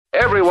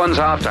Everyone's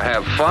out to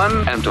have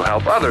fun and to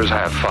help others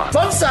have fun.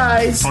 Fun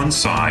size. Fun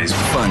size.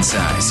 Fun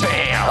size.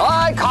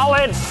 I call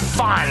it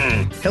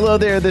fun. Hello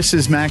there, this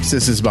is Max.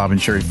 This is Bob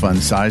and Sherry Fun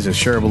Size, a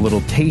share of a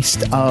little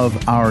taste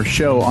of our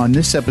show. On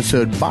this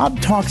episode,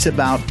 Bob talks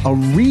about a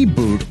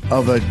reboot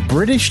of a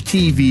British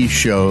TV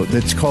show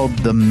that's called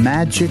The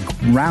Magic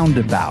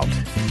Roundabout.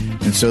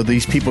 And so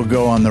these people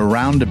go on the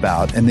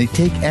roundabout and they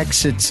take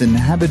exits and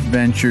have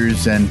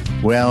adventures, and,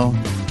 well,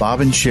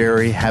 Bob and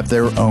Sherry have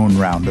their own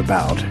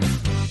roundabout.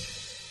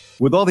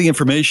 With all the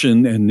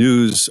information and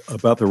news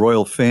about the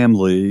royal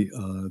family,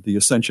 the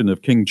ascension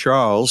of King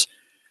Charles,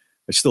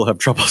 I still have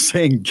trouble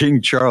saying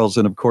King Charles,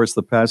 and of course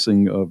the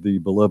passing of the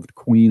beloved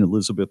Queen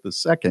Elizabeth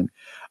II,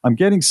 I'm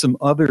getting some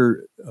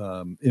other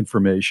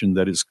information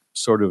that is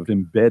sort of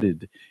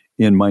embedded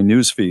in my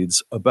news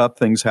feeds about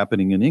things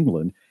happening in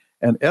England.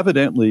 And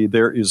evidently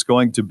there is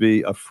going to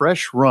be a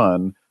fresh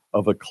run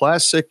of a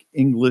classic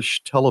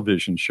English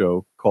television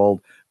show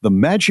called The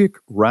Magic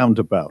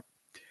Roundabout.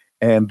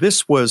 And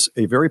this was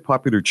a very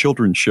popular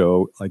children's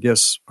show, I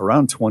guess,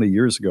 around 20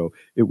 years ago.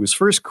 It was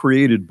first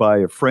created by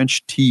a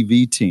French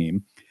TV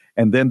team,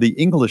 and then the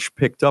English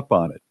picked up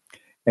on it.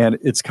 And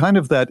it's kind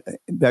of that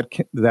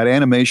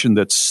animation,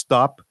 that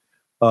stop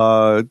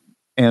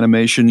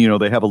animation. You know,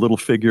 they have a little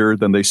figure,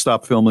 then they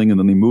stop filming, and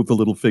then they move the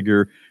little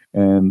figure,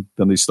 and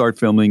then they start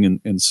filming,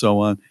 and so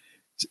on.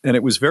 And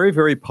it was very,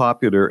 very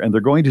popular, and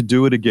they're going to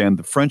do it again.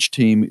 The French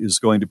team is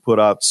going to put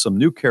out some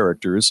new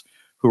characters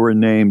who are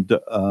named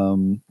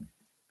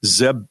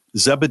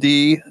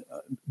Zebedee,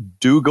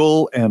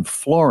 Dougal, and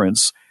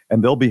Florence,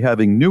 and they'll be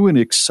having new and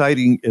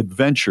exciting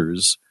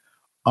adventures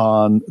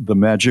on the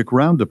Magic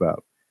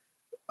Roundabout.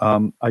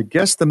 I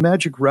guess the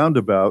Magic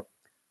Roundabout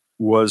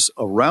was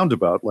a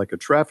roundabout, like a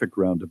traffic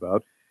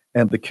roundabout,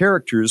 and the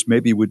characters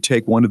maybe would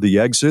take one of the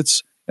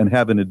exits and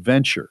have an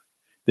adventure.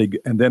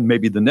 And then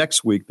maybe the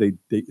next week they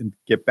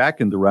get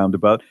back in the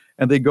roundabout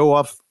and they go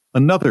off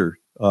another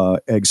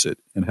exit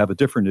and have a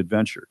different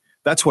adventure.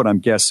 That's what I'm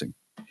guessing.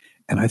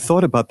 And I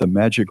thought about the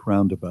Magic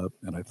Roundabout,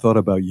 and I thought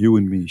about you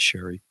and me,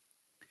 Sherry.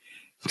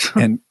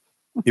 And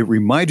it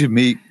reminded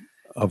me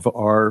of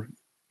our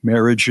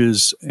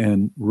marriages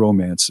and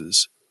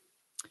romances,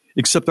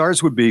 except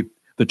ours would be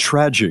the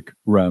tragic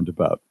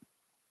roundabout,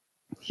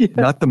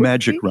 not the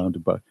magic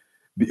roundabout.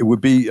 It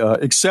would be,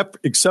 except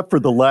for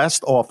the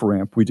last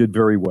off-ramp, we did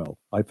very well,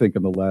 I think,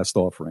 in the last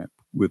off-ramp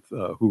with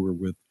who we're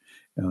with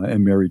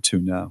and married to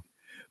now.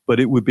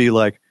 But it would be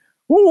like,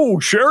 "Oh,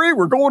 Sherry,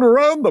 we're going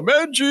around the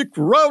Magic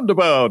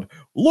Roundabout.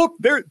 Look,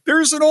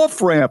 there's an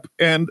off-ramp,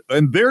 and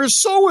there's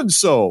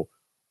so-and-so.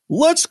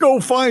 Let's go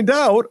find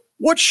out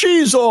what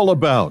she's all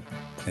about."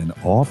 And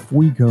off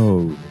we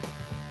go,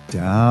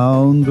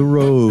 down the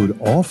road,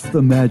 off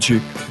the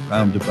Magic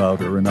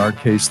Roundabout, or in our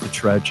case, the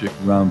tragic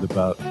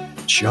roundabout,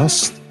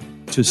 just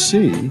to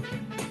see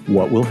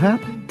what will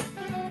happen.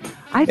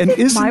 And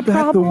isn't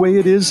that the way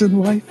it is in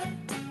life?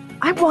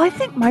 I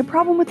think my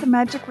problem with the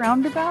Magic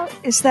Roundabout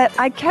is that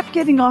I kept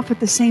getting off at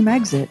the same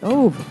exit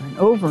over and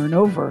over and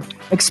over,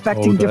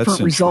 expecting different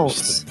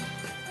results.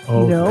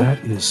 Oh, that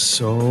is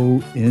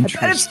so interesting.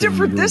 I bet it's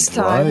different this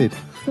time.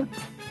 Right.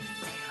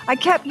 I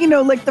kept,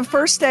 like the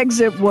first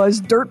exit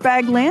was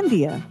Dirtbag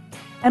Landia.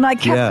 And I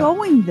kept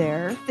going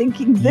there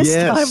thinking this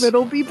time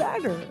it'll be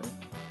better.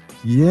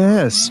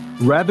 Yes.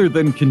 Rather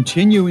than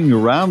continuing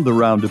around the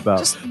roundabout,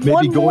 just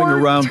maybe going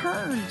around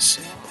turns.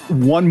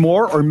 One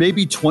more or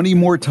maybe 20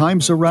 more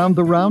times around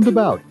the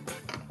roundabout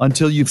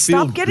until you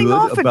feel Stop getting good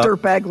off about... at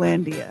Dirtbag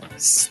Landia.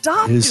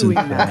 Stop Isn't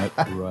doing that.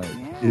 Right?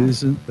 Yeah.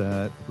 Isn't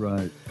that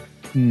right?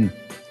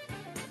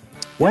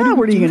 What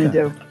are you going to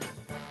do?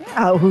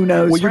 Yeah, who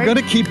knows? Well, you're going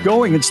to keep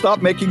going and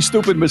stop making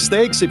stupid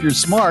mistakes if you're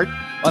smart,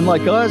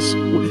 unlike us.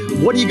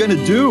 What are you going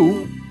to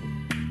do?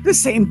 The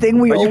same thing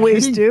we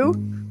always do.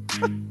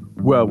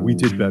 Well, we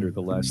did better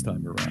the last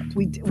time around.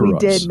 We did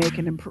make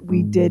an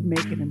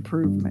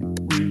improvement.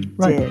 We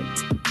did.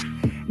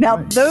 Now,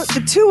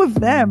 the two of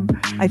them,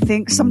 I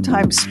think,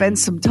 sometimes spend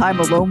some time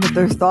alone with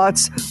their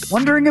thoughts,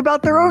 wondering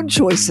about their own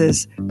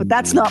choices. But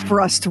that's not for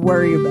us to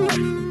worry about.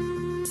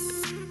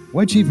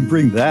 Why'd you even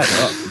bring that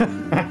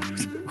up?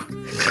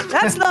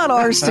 That's not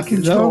ours to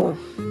control.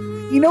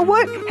 No. You know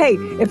what? Hey,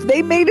 if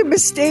they made a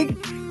mistake,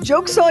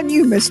 joke's on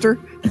you, mister.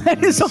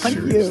 That is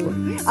on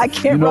you. I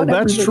can't run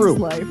everybody's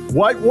life.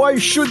 Why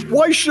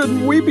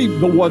shouldn't we be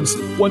the ones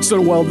once in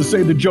a while to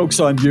say the joke's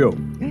on you,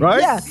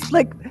 right? Yeah,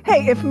 like,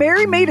 hey, if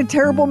Mary made a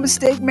terrible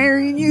mistake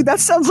marrying you, that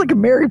sounds like a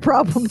Mary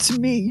problem to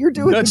me. You're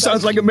doing that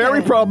sounds like a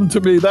Mary problem to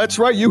me. That's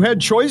right. You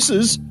had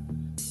choices.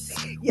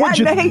 Yeah,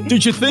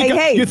 did you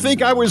think? You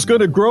think I was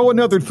going to grow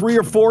another 3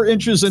 or 4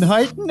 inches in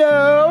height?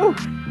 No.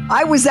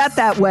 I was at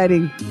that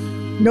wedding.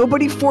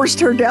 Nobody forced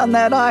her down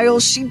that aisle.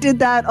 She did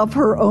that of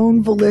her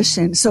own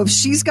volition. So if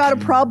she's got a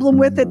problem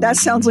with it, that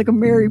sounds like a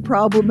Mary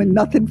problem and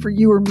nothing for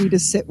you or me to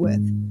sit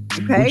with.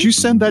 Okay? Would you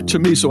send that to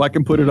me so I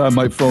can put it on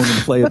my phone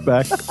and play it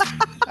back?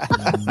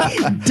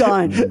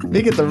 Done.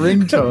 They get the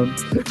ringtones.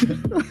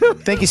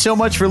 Thank you so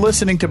much for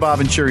listening to Bob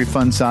and Sherry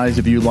Fun Size.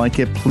 If you like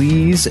it,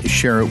 please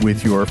share it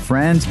with your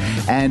friends.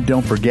 And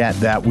don't forget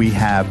that we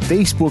have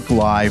Facebook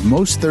Live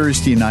most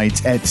Thursday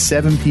nights at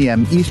 7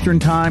 p.m. Eastern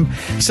Time.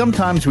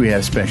 Sometimes we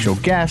have special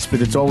guests,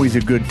 but it's always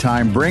a good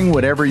time. Bring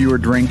whatever you are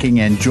drinking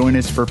and join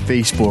us for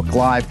Facebook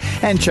Live.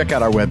 And check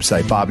out our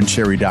website,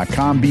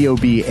 bobandsherry.com,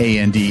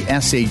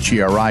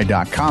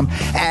 BOBANDSHERI.com.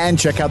 And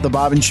check out the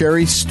Bob and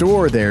Sherry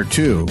store there,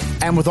 too.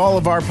 And with all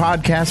of our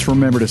podcasts,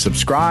 remember to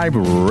subscribe,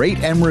 rate,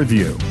 and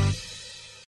review.